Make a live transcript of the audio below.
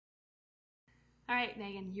All right,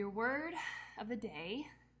 Megan, your word of the day,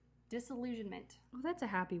 disillusionment. Oh, that's a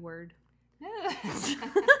happy word. What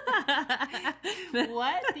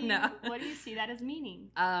do you see that as meaning?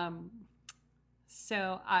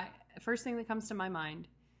 So first thing that comes to my mind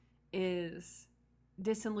is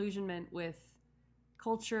disillusionment with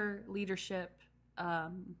culture, leadership.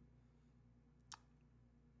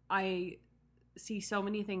 I see so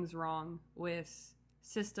many things wrong with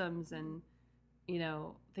systems and,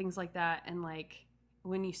 things like that. And like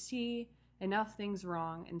when you see enough things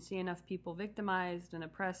wrong and see enough people victimized and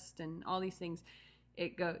oppressed and all these things,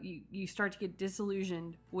 you start to get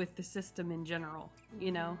disillusioned with the system in general,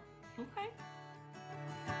 Okay.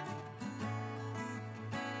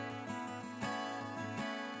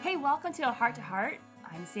 Hey, welcome to A Heart to Heart.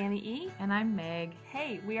 I'm Sammy E. And I'm Meg.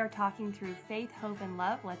 Hey, we are talking through faith, hope, and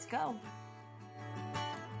love. Let's go.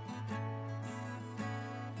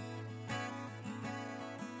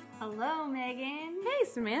 Hello, Megan. Hey,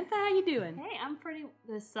 Samantha, how you doing? Hey, I'm pretty.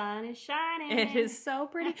 The sun is shining. It is so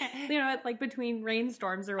pretty. It's like between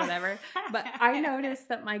rainstorms or whatever. But I noticed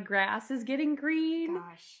that my grass is getting green.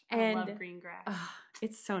 Gosh, I love green grass.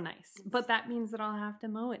 It's so nice. But that means that I'll have to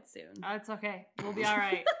mow it soon. Oh, it's okay. We'll be all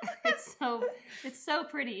right. It's so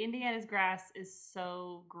pretty. Indiana's grass is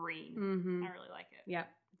so green. Mm-hmm. I really like it. Yeah,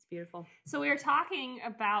 it's beautiful. So we are talking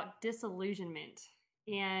about disillusionment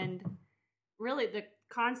and really the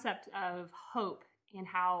concept of hope and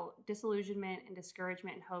how disillusionment and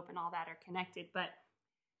discouragement and hope and all that are connected. But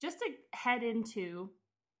just to head into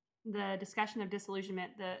the discussion of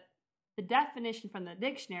disillusionment, the definition from the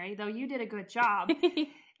dictionary, though you did a good job,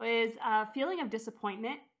 is a feeling of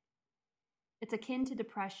disappointment. It's akin to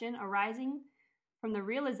depression arising from the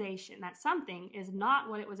realization that something is not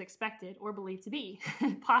what it was expected or believed to be,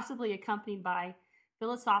 possibly accompanied by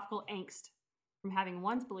philosophical angst from having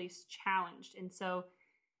one's beliefs challenged. And so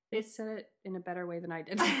It said it in a better way than I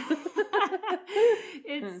did. I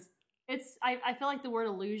feel like the word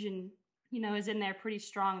illusion, is in there pretty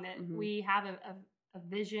strong, that we have a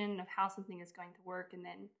vision of how something is going to work, and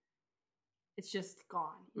then it's just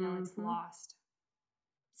gone, it's lost.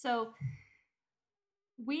 So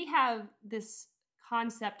we have this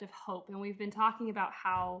concept of hope, and we've been talking about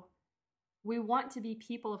how we want to be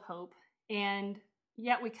people of hope, and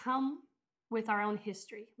yet we come with our own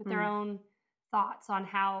history, with our own thoughts on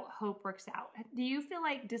how hope works out. Do you feel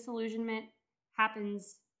like disillusionment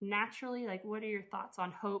happens naturally? Like, what are your thoughts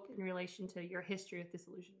on hope in relation to your history with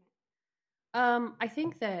disillusionment? I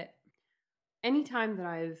think that anytime that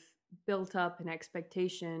I've built up an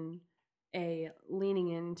expectation, a leaning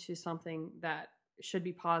into something that should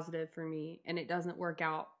be positive for me, and it doesn't work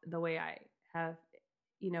out the way I have,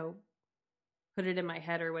 put it in my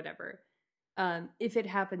head or whatever, if it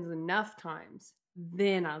happens enough times,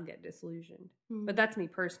 then I'll get disillusioned. But that's me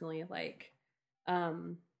personally. like I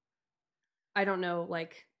don't know,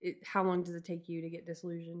 like how long does it take you to get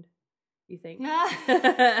disillusioned, you think?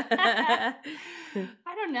 I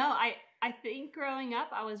don't know. I think growing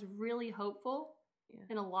up I was really hopeful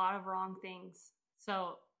in a lot of wrong things,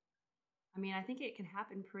 so I think it can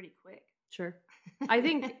happen pretty quick. Sure. I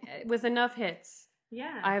think with enough hits,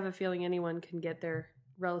 yeah, I have a feeling anyone can get there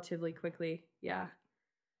relatively quickly. Yeah.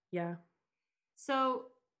 So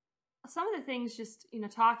some of the things, just,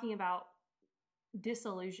 talking about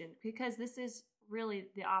disillusion, because this is really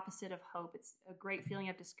the opposite of hope. It's a great feeling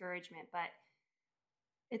of discouragement, but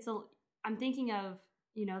I'm thinking of,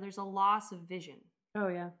 there's a loss of vision. Oh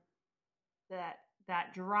yeah.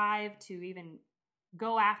 That drive to even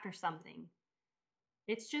go after something,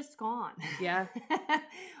 it's just gone. Yeah.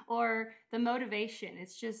 Or the motivation,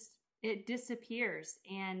 it disappears.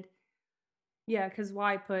 And yeah, because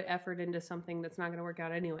why put effort into something that's not going to work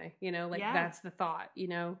out anyway? That's the thought,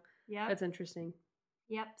 Yeah. That's interesting.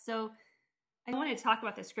 Yep. So I wanted to talk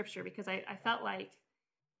about this scripture because I felt like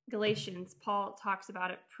Galatians, Paul talks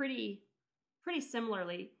about it pretty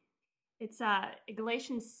similarly. It's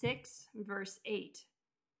Galatians 6, verse 8. It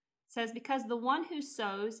says, because the one who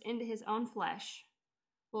sows into his own flesh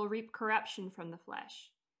will reap corruption from the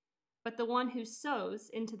flesh, but the one who sows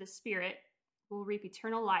into the Spirit will reap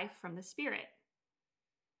eternal life from the Spirit.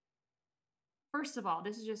 First of all,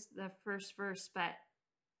 this is just the first verse, but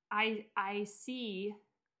I see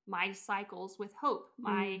my cycles with hope.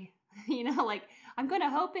 My, I'm going to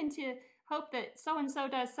hope that so-and-so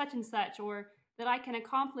does such and such, or that I can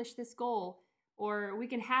accomplish this goal, or we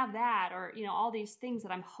can have that, or, all these things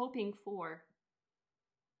that I'm hoping for.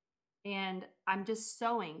 And I'm just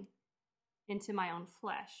sowing into my own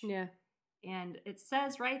flesh. Yeah. And it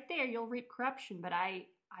says right there, you'll reap corruption, but I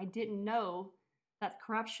didn't know that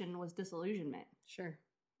corruption was disillusionment. Sure.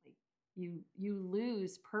 You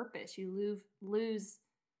lose purpose. You lose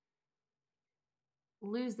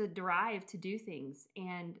the drive to do things,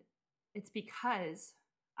 and it's because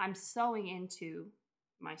I'm sowing into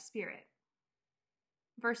my spirit.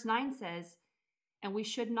 Verse 9 says, "And we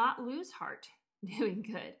should not lose heart doing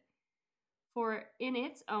good, for in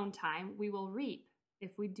its own time we will reap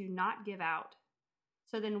if we do not give out.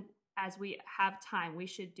 So then, as we have time, we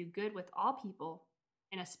should do good with all people,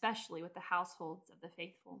 and especially with the households of the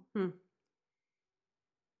faithful."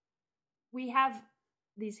 We have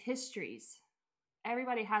these histories.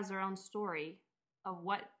 Everybody has their own story of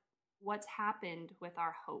what's happened with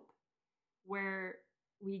our hope, where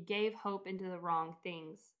we gave hope into the wrong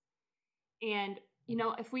things. And,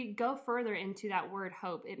 if we go further into that word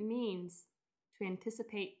hope, it means to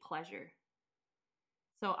anticipate pleasure.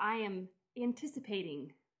 So I am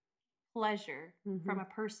anticipating pleasure from a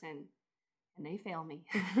person and they fail me.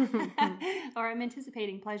 Or I'm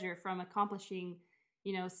anticipating pleasure from accomplishing,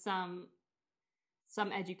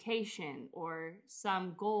 some education or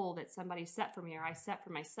some goal that somebody set for me or I set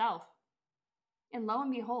for myself. And lo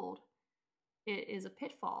and behold, it is a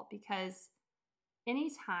pitfall, because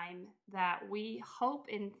anytime that we hope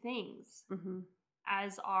in things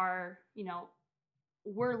as our,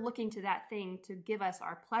 we're looking to that thing to give us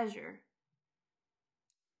our pleasure,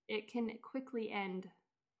 it can quickly end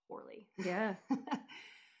poorly. Yeah.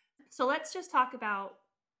 So let's just talk about,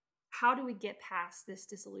 how do we get past this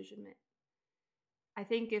disillusionment? I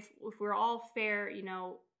think if we're all fair,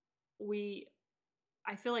 I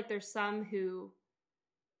feel like there's some who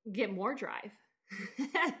get more drive.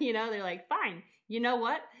 They're like, fine, you know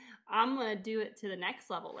what? I'm going to do it to the next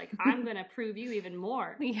level. Like, I'm going to prove you even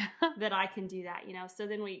more that I can do that, So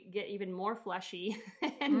then we get even more fleshy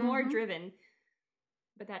and more driven.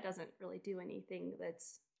 But that doesn't really do anything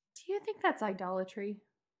that's... Do you think that's idolatry?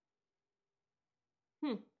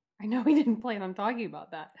 I know we didn't plan on talking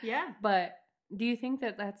about that. Yeah. But do you think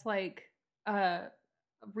that that's like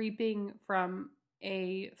reaping from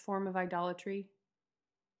a form of idolatry?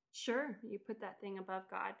 Sure. You put that thing above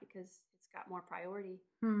God because it's got more priority.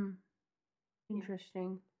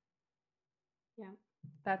 Interesting. Yeah.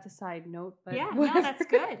 That's a side note. But yeah, no, that's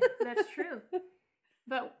good. That's true.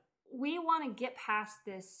 But we want to get past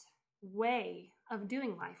this way of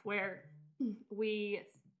doing life where we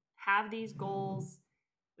have these goals,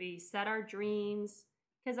 we set our dreams,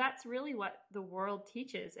 because that's really what the world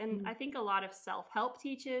teaches. And I think a lot of self-help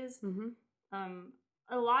teaches.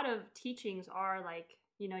 A lot of teachings are like,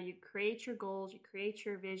 you create your goals, you create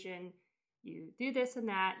your vision, you do this and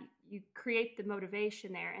that, you create the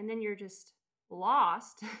motivation there, and then you're just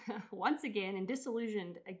lost once again and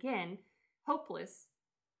disillusioned again, hopeless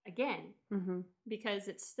again, because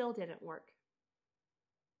it still didn't work.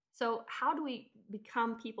 So how do we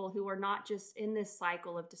become people who are not just in this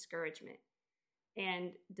cycle of discouragement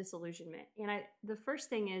and disillusionment? And the first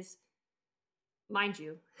thing is, mind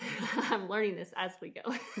you, I'm learning this as we go.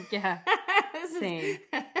 Yeah, same.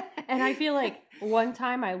 And I feel like one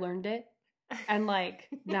time I learned it, and like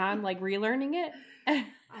now I'm like relearning it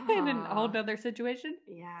in a whole other situation.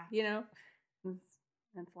 Yeah,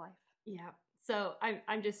 that's life. Yeah. So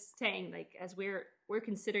I'm just saying, like, as we're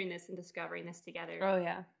considering this and discovering this together. Oh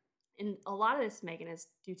yeah. And a lot of this, Megan, is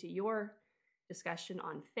due to your discussion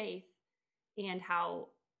on faith and how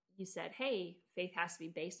you said, hey, faith has to be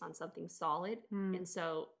based on something solid. And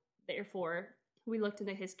so therefore we looked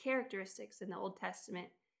into his characteristics in the Old Testament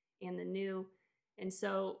and the New. And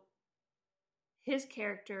so his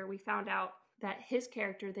character, we found out that his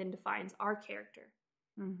character then defines our character.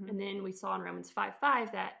 And then we saw in Romans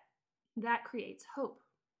 5:5 that creates hope.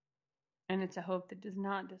 And it's a hope that does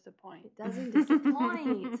not disappoint. It doesn't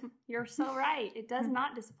disappoint. You're so right. It does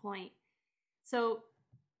not disappoint. So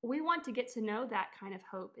we want to get to know that kind of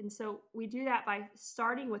hope. And so we do that by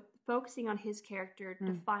starting with focusing on his character,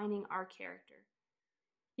 defining our character.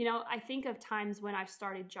 I think of times when I've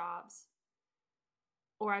started jobs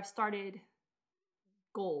or I've started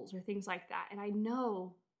goals or things like that. And I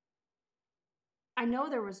know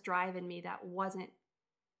there was drive in me that wasn't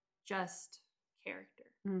just character.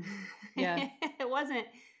 Yeah. It wasn't,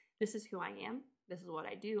 this is who I am, this is what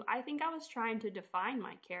I do. I think I was trying to define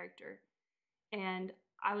my character, and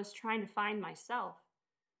I was trying to find myself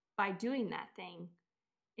by doing that thing.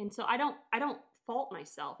 And so I don't fault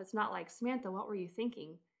myself. It's not like, Samantha, what were you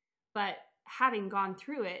thinking? But having gone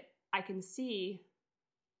through it, I can see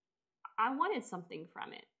I wanted something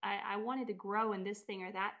from it. I wanted to grow in this thing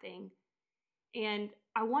or that thing. And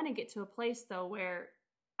I want to get to a place, though, where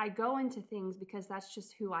I go into things because that's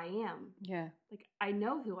just who I am. Yeah. Like, I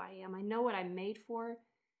know who I am. I know what I'm made for.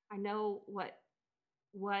 I know what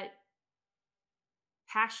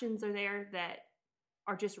passions are there that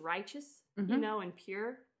are just righteous, and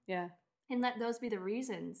pure. Yeah. And let those be the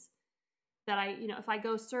reasons that I, if I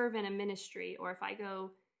go serve in a ministry, or if I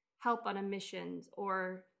go help on a missions,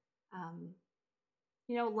 or,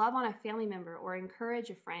 love on a family member, or encourage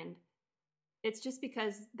a friend. It's just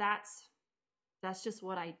because that's just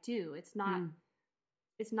what I do. It's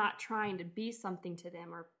not trying to be something to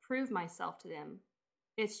them or prove myself to them.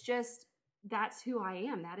 It's just, that's who I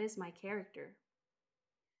am. That is my character.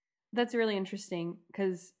 That's really interesting,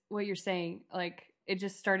 because what you're saying, like, it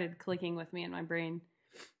just started clicking with me in my brain.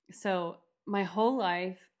 So my whole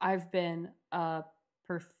life, I've been a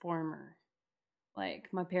performer. Like,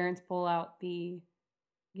 my parents pull out the,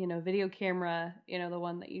 video camera, the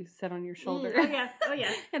one that you set on your shoulder. Oh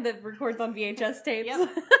yeah. And that records on VHS tapes.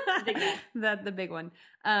 Yep. The big one.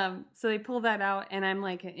 So they pull that out, and I'm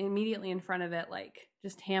like immediately in front of it, like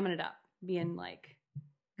just hamming it up, being like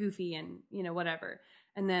goofy and, whatever.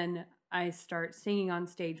 And then I start singing on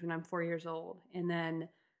stage when I'm 4 years old. And then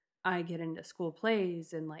I get into school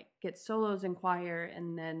plays and like get solos in choir.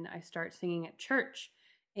 And then I start singing at church,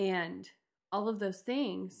 and all of those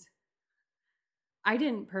things. I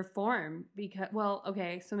didn't perform because,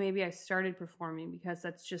 so maybe I started performing because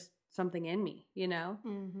that's just something in me,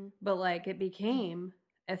 Mm-hmm. But like, it became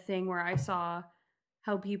a thing where I saw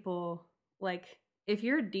how people, like, if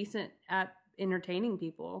you're decent at entertaining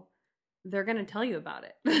people, they're going to tell you about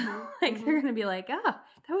it. Like, they're going to be like, that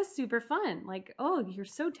was super fun. Like, oh, you're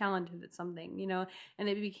so talented at something, and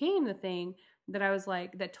it became the thing that I was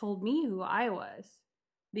like, that told me who I was,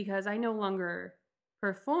 because I no longer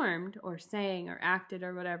performed or sang or acted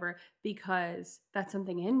or whatever, because that's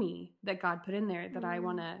something in me that God put in there that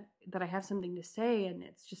that I have something to say, and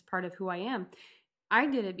it's just part of who I am. I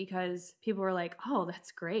did it because people were like, oh,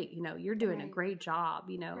 that's great. You're doing a great job,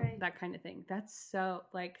 that kind of thing. That's so,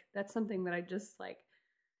 like, that's something that I just, like,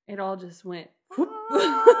 it all just went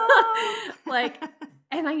like,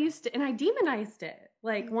 and I demonized it.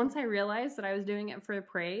 Like, once I realized that I was doing it for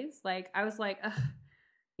praise, like, I was like, ugh,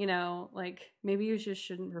 like, maybe you just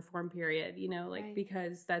shouldn't perform, period, like,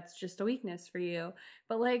 because that's just a weakness for you.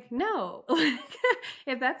 But like, no, like,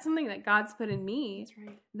 if that's something that God's put in me,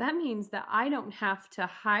 that means that I don't have to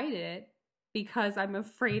hide it because I'm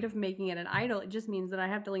afraid of making it an idol. It just means that I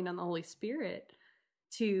have to lean on the Holy Spirit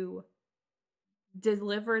to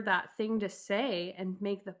deliver that thing to say and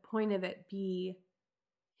make the point of it be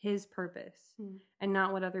His purpose and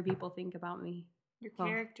not what other people think about me. Your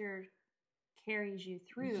character carries you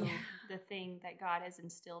through the thing that God has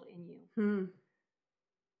instilled in you.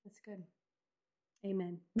 That's good.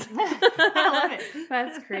 Amen. I love it.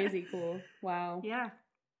 That's crazy cool. Wow. Yeah.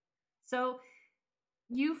 So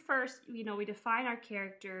you first, we define our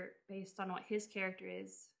character based on what His character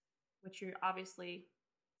is, which you're obviously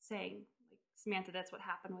saying, like, Samantha, that's what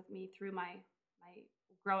happened with me through my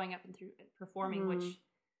growing up and through performing, which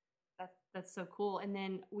that's so cool. And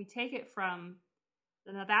then we take it from,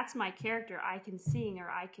 now that's my character. I can sing, or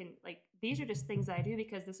I can, like, these are just things that I do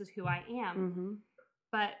because this is who I am.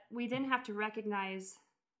 But we then have to recognize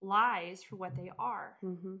lies for what they are.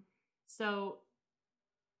 So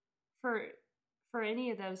for any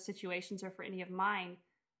of those situations, or for any of mine,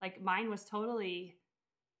 like, mine was totally,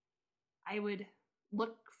 I would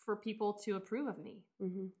look for people to approve of me,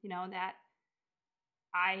 that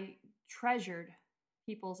I treasured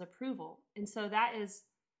people's approval. And so that is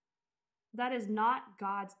not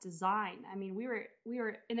God's design. I mean, we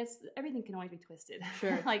were, and it's, everything can always be twisted.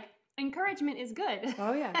 Sure. Like, encouragement is good.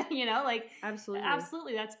 Oh yeah. Like,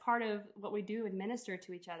 absolutely. That's part of what we do and minister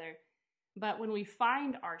to each other. But when we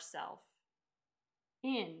find ourselves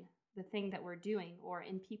in the thing that we're doing, or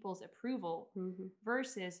in people's approval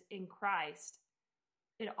versus in Christ,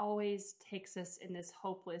 it always takes us in this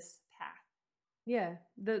hopeless path. Yeah.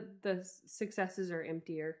 The successes are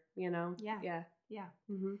emptier, Yeah.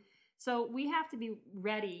 So we have to be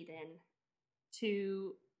ready then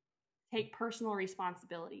to take personal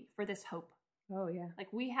responsibility for this hope. Oh, yeah.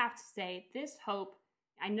 Like, we have to say, this hope,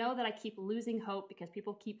 I know that I keep losing hope because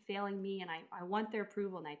people keep failing me, and I want their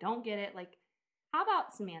approval and I don't get it. Like, how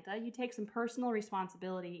about, Samantha, you take some personal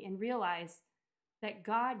responsibility and realize that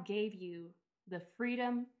God gave you the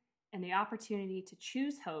freedom and the opportunity to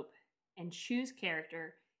choose hope and choose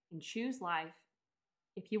character and choose life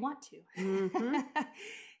if you want to.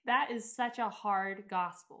 That is such a hard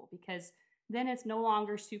gospel, because then it's no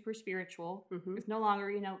longer super spiritual. It's no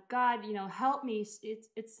longer, God, help me.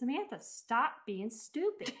 It's Samantha, stop being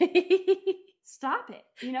stupid. Stop it.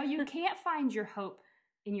 You can't find your hope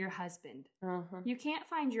in your husband. You can't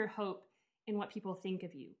find your hope in what people think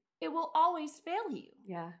of you. It will always fail you.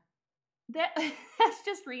 Yeah. That's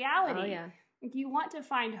just reality. Oh, yeah. If you want to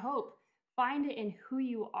find hope, find it in who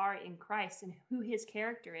you are in Christ and who his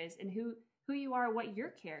character is and who you are, what your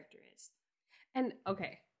character is. And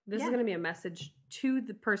okay, this is going to be a message to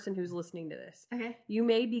the person who's listening to this. Okay. You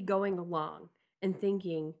may be going along and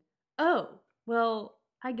thinking, oh, well,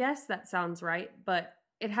 I guess that sounds right, but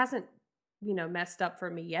it hasn't, messed up for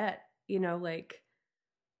me yet. Like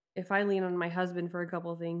if I lean on my husband for a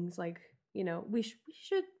couple of things, like, we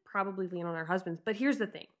should probably lean on our husbands. But here's the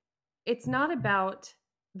thing. It's not about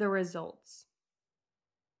the results,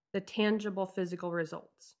 the tangible physical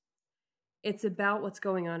results. It's about what's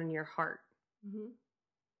going on in your heart. Mm-hmm.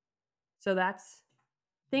 So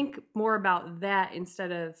think more about that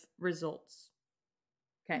instead of results.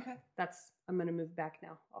 Okay. I'm going to move back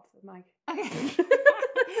now off the mic. Okay.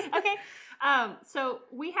 Okay. So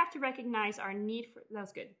we have to recognize our need for, that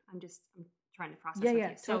was good. I'm trying to process with you.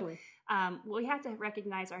 So, totally. We have to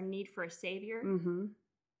recognize our need for a savior. Mm-hmm.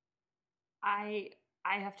 I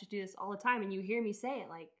have to do this all the time, and you hear me say it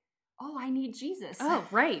like, oh, I need Jesus. Oh,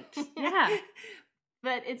 right. Yeah.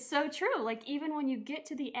 But it's so true. Like, even when you get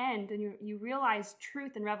to the end and you realize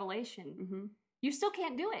truth and revelation, mm-hmm. you still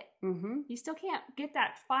can't do it. Mm-hmm. You still can't get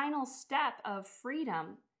that final step of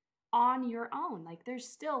freedom on your own. Like, there's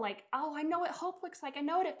still like, oh, I know what hope looks like. I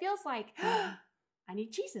know what it feels like. I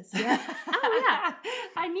need Jesus. Yeah. Oh, yeah.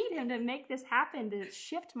 I need him to make this happen, to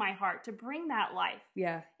shift my heart, to bring that life.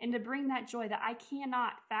 Yeah. And to bring that joy that I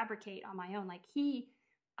cannot fabricate on my own. Like,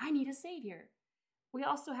 I need a savior. We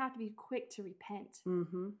also have to be quick to repent.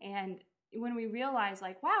 Mm-hmm. And when we realize,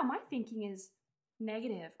 like, wow, my thinking is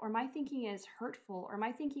negative, or my thinking is hurtful, or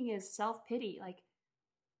my thinking is self-pity, like,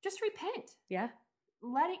 just repent. Yeah.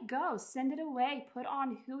 Let it go. Send it away. Put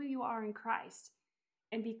on who you are in Christ.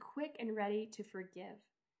 And be quick and ready to forgive.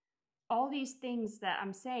 All these things that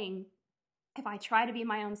I'm saying, if I try to be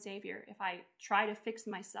my own savior, if I try to fix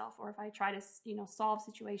myself, or if I try to, solve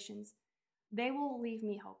situations, they will leave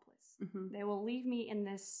me hopeless. Mm-hmm. They will leave me in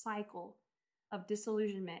this cycle of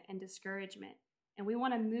disillusionment and discouragement. And we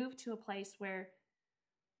want to move to a place where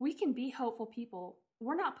we can be hopeful people.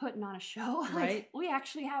 We're not putting on a show. Right. We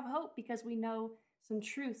actually have hope because we know some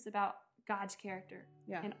truths about God's character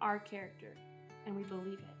and our character. And we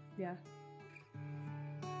believe it. Yeah.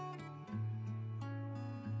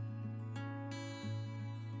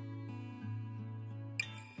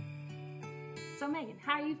 So Megan,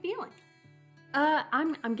 how are you feeling?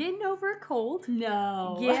 I'm getting over a cold.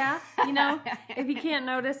 No. Yeah. If you can't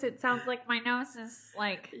notice, it sounds like my nose is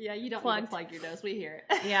like you don't plugged. need to plug your nose. We hear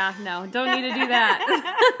it. Yeah, no, don't need to do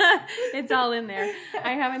that. It's all in there.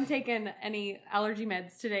 I haven't taken any allergy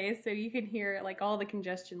meds today, so you can hear like all the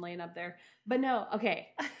congestion laying up there. But no, okay.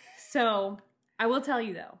 So I will tell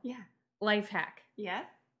you though. Yeah. Life hack. Yeah.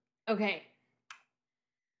 Okay.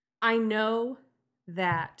 I know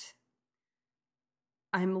that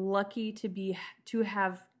I'm lucky to be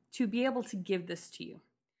able to give this to you,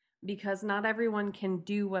 because not everyone can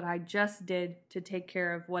do what I just did to take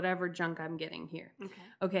care of whatever junk I'm getting here.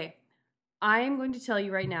 Okay. I am going to tell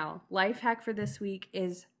you right now, life hack for this week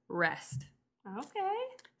is rest. Okay.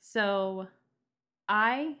 So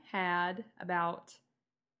I had about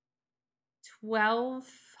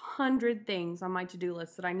 1,200 things on my to-do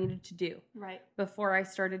list that I needed to do before I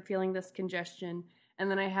started feeling this congestion. And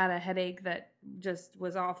then I had a headache that just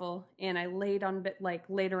was awful. And I laid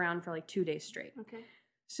around for like 2 days straight. Okay.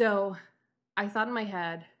 So I thought in my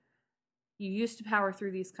head, you used to power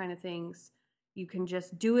through these kind of things. You can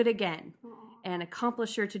just do it again and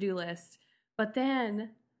accomplish your to-do list. But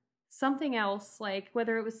then something else, like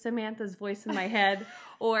whether it was Samantha's voice in my head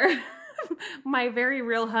or my very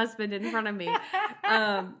real husband in front of me,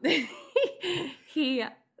 I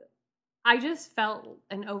just felt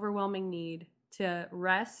an overwhelming need to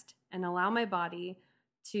rest and allow my body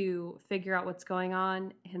to figure out what's going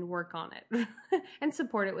on and work on it and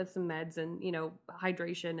support it with some meds and,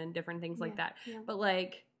 hydration and different things like that. Yeah. But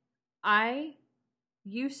like, I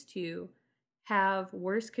used to have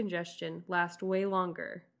worse congestion last way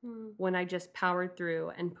longer when I just powered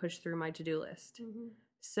through and pushed through my to-do list. Mm-hmm.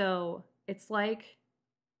 So it's like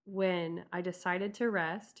when I decided to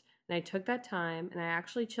rest and I took that time and I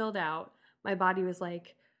actually chilled out, my body was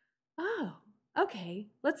like, oh, okay,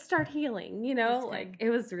 let's start healing, like it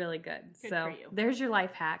was really good. So there's your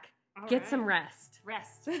life hack. Get some rest.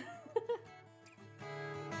 Rest.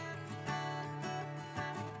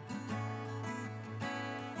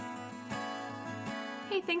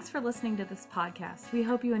 Hey, thanks for listening to this podcast. We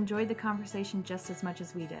hope you enjoyed the conversation just as much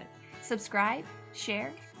as we did. Subscribe,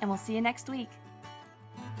 share, and we'll see you next week.